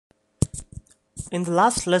In the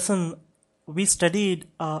last lesson, we studied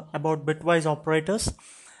about bitwise operators.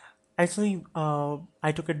 Actually,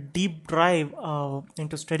 I took a deep dive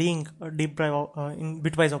into studying deep dive in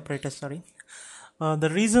bitwise operators. Sorry. The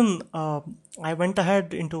reason I went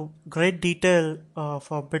ahead into great detail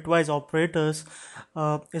for bitwise operators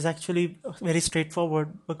is actually very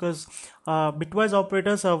straightforward, because bitwise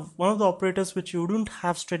operators are one of the operators which you wouldn't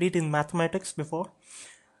have studied in mathematics before.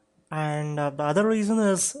 And the other reason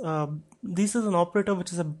is this is an operator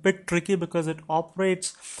which is a bit tricky because it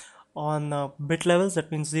operates on bit levels,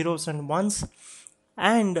 that means zeros and ones,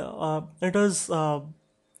 and it is one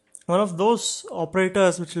of those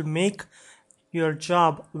operators which will make your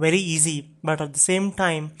job very easy, but at the same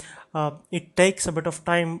time it takes a bit of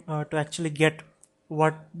time to actually get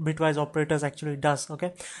what bitwise operators actually does.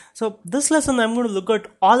 Okay, so this lesson I'm going to look at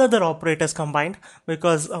all other operators combined,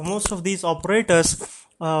 because uh, most of these operators,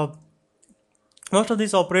 right,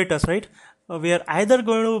 we are either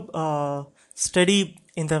going to study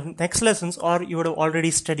in the next lessons, or you would have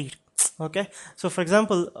already studied. Okay, so for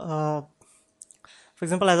example,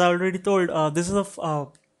 as I already told,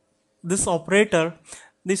 this operator,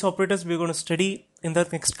 these operators we're going to study in the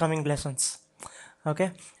next coming lessons.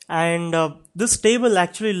 Okay, and this table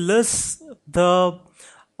actually lists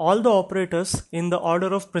all the operators in the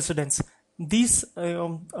order of precedence. These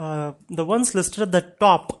the ones listed at the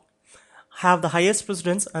top have the highest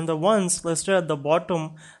precedence, and the ones listed at the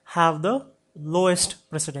bottom have the lowest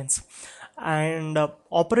precedence. And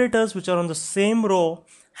operators which are on the same row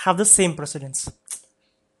have the same precedence.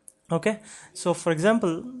 Okay, so for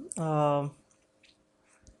example,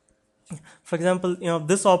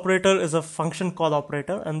 this operator is a function call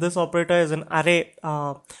operator, and this operator is an array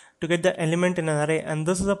to get the element in an array, and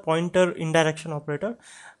this is a pointer indirection operator,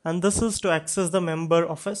 and this is to access the member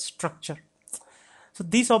of a structure. So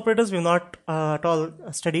these operators we've not at all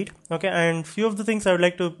studied. Okay, and few of the things I would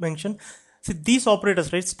like to mention. See, these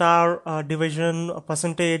operators, right, star, division,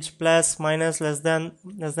 percentage, plus, minus, less than,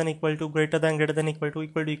 equal to, greater than, equal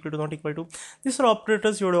to, not equal to. These are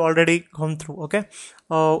operators you would have already gone through. Okay,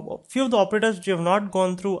 few of the operators which you have not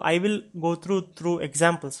gone through, I will go through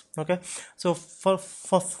examples. Okay, so for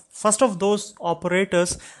first of those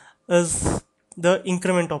operators is the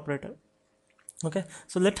increment operator. Okay,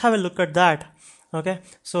 so let's have a look at that. Okay,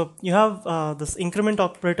 so you have this increment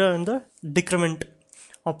operator and the decrement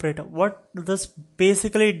operator. What this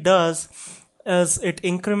basically does is it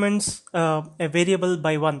increments a variable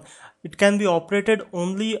by 1. It can be operated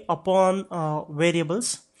only upon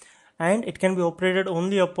variables, and it can be operated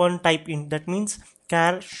only upon type int. That means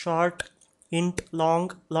char, short, int,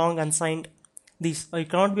 long, unsigned. These it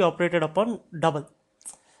cannot be operated upon double.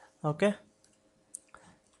 Okay,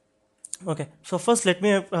 okay, so first let me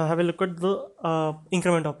have a look at the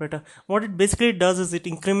increment operator. What it basically does is it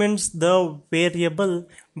increments the variable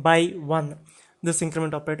by 1, this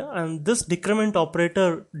increment operator, and this decrement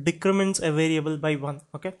operator decrements a variable by 1.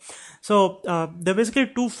 Okay, so there are basically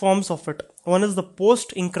two forms of it. One is the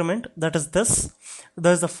post increment, that is that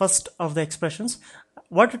is the first of the expressions.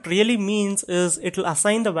 What it really means is it will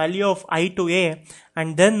assign the value of I to a,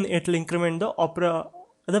 and then it will increment the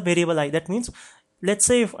variable I. That means, let's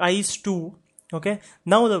say if I is 2, okay,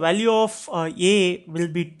 now the value of a will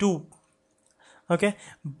be 2. Okay,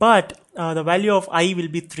 but the value of I will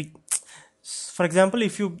be 3. For example,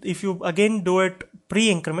 if you again do it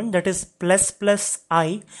pre-increment, that is plus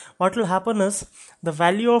I, what will happen is the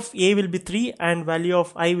value of a will be 3 and value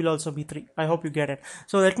of I will also be 3. I hope you get it.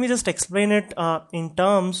 So let me just explain it in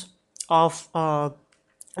terms of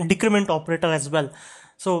decrement operator as well.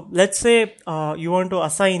 So let's say you want to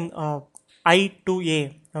assign I to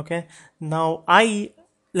a. Okay, now I,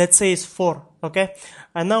 let's say, is 4. Okay,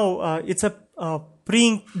 and now it's a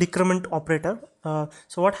pre-decrement operator.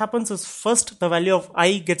 So what happens is, first the value of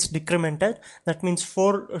I gets decremented, that means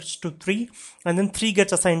 4 is to 3, and then 3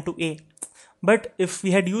 gets assigned to a. But if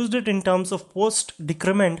we had used it in terms of post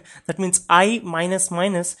decrement, that means I minus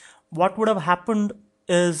minus, what would have happened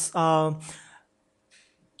is the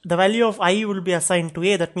value of I will be assigned to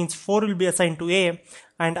a, that means 4 will be assigned to a,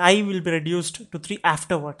 and I will be reduced to 3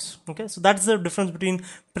 afterwards. Okay, so that's the difference between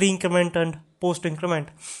pre-increment and post-increment.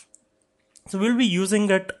 So we'll be using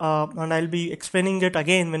it and I'll be explaining it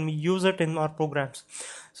again when we use it in our programs.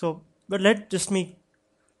 So, but me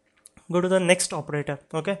go to the next operator.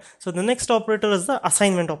 Okay, so the next operator is the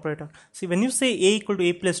assignment operator. See, when you say a equal to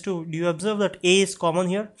a plus 2, do you observe that a is common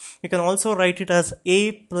here? You can also write it as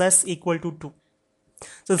a plus equal to 2.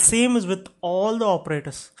 So the same is with all the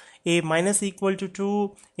operators. A minus equal to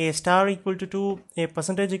 2, a star equal to 2, a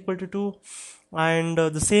percentage equal to 2, and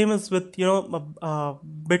the same is with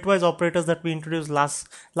bitwise operators that we introduced last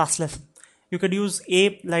lesson. you could use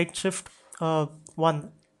a light shift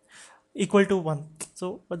 1 equal to 1.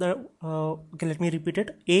 So okay, let me repeat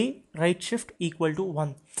it. A right shift equal to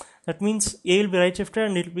 1. That means a will be right shifted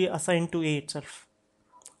and it will be assigned to a itself.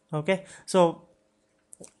 Okay, so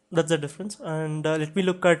that's the difference. And let me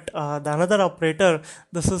look at the another operator.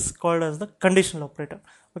 This is called as the conditional operator.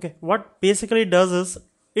 Okay, what basically does is,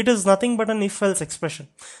 it is nothing but an if else expression.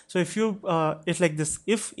 So if you it's like this: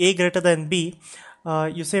 if a greater than b,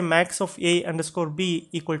 you say max of a underscore b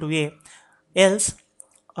equal to a, else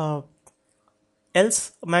uh,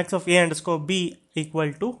 else max of a underscore b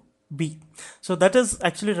equal to b. So that is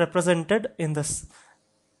actually represented in this.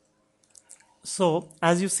 So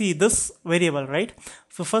as you see this variable, right?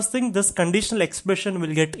 So first thing, this conditional expression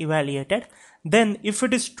will get evaluated. Then if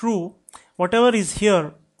it is true, whatever is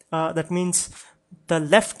here, that means the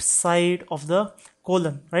left side of the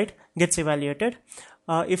colon, right, gets evaluated.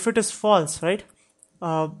 If it is false, right,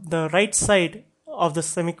 the right side of the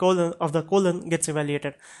semicolon of the colon gets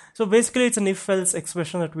evaluated. So basically it's an if else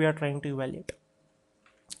expression that we are trying to evaluate.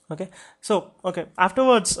 Okay, so okay,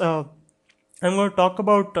 afterwards I'm going to talk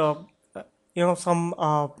about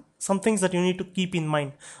some things that you need to keep in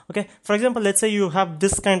mind. Okay, for example, let's say you have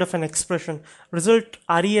this kind of an expression: result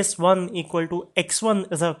res1 equal to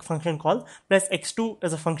x1 is a function call plus x2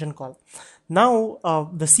 is a function call. Now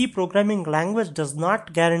the C programming language does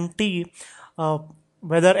not guarantee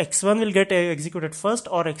whether x1 will get executed first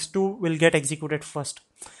or x2 will get executed first.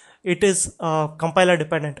 It is compiler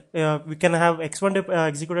dependent. We can have x1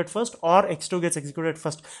 executed first or x2 gets executed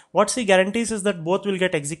first. What C guarantees is that both will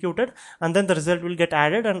get executed and then the result will get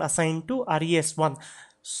added and assigned to res1.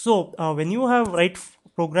 So when you have write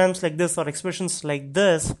programs like this or expressions like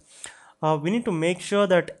this, we need to make sure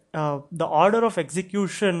that the order of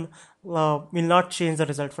execution will not change the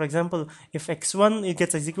result. For example, if x1 it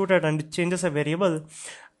gets executed and it changes a variable,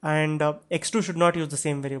 and x2 should not use the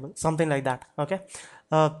same variable, something like that. Okay,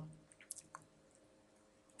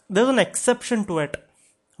 there's an exception to it.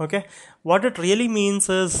 Okay, what it really means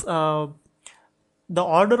is the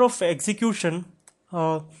order of execution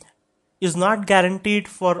is not guaranteed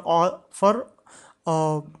for all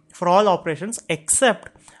operations except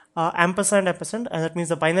ampersand, and that means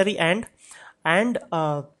the binary and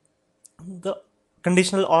the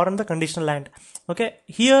conditional or and the conditional and. Okay,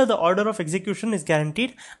 here the order of execution is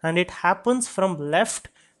guaranteed and it happens from left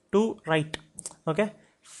to right. Okay,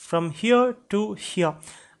 from here to here,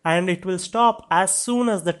 and it will stop as soon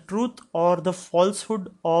as the truth or the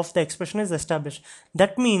falsehood of the expression is established.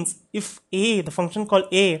 That means if a, the function called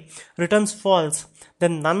a, returns false,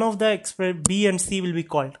 then none of the b and c will be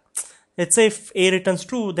called. Let's say if a returns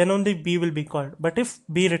true, then only b will be called. But if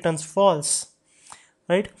b returns false,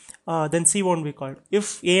 right, then c won't be called.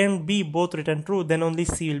 If a and b both return true, then only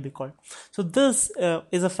c will be called. So this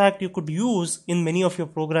is a fact you could use in many of your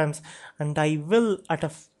programs, and I will at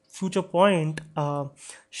a future point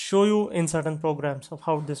show you in certain programs of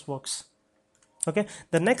how this works. Okay,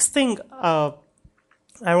 the next thing I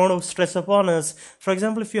want to stress upon is, for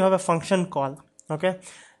example, if you have a function call, okay,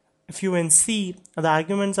 if you in C, the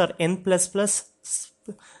arguments are n plus plus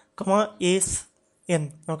comma is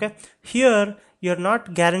n. Okay, here you're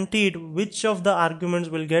not guaranteed which of the arguments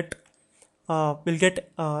will get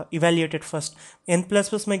evaluated first. N plus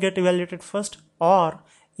plus may get evaluated first, or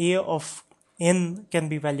a of n can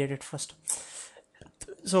be evaluated first.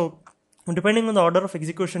 So depending on the order of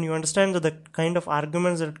execution, you understand that the kind of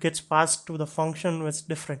arguments that gets passed to the function was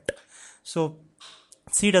different. So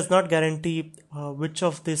C does not guarantee which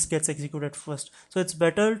of this gets executed first. So it's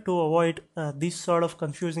better to avoid these sort of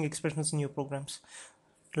confusing expressions in your programs.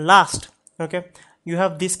 Last, okay, you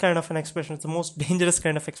have this kind of an expression. It's the most dangerous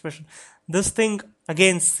kind of expression. This thing,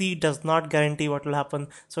 again, C does not guarantee what will happen,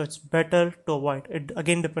 so it's better to avoid. It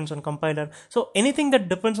again depends on compiler. So anything that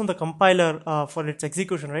depends on the compiler for its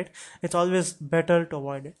execution, right, it's always better to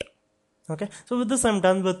avoid it. Okay, so with this I'm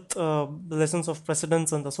done with the lessons of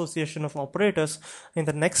precedence and association of operators. In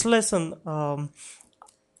the next lesson, I'm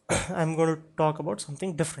going to talk about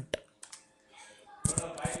something different.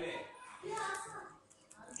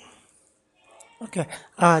 Okay,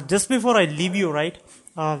 just before I leave you, right,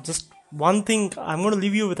 just one thing, I'm going to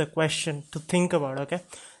leave you with a question to think about. Okay,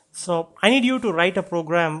 so I need you to write a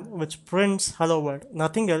program which prints hello world,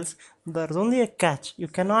 nothing else. There's only a catch: you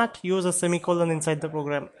cannot use a semicolon inside the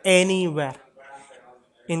program anywhere.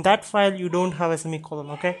 In that file you don't have a semicolon.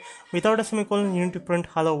 Okay, without a semicolon you need to print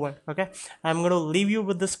hello world. Okay, I'm going to leave you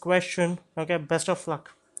with this question. Okay, best of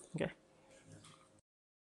luck.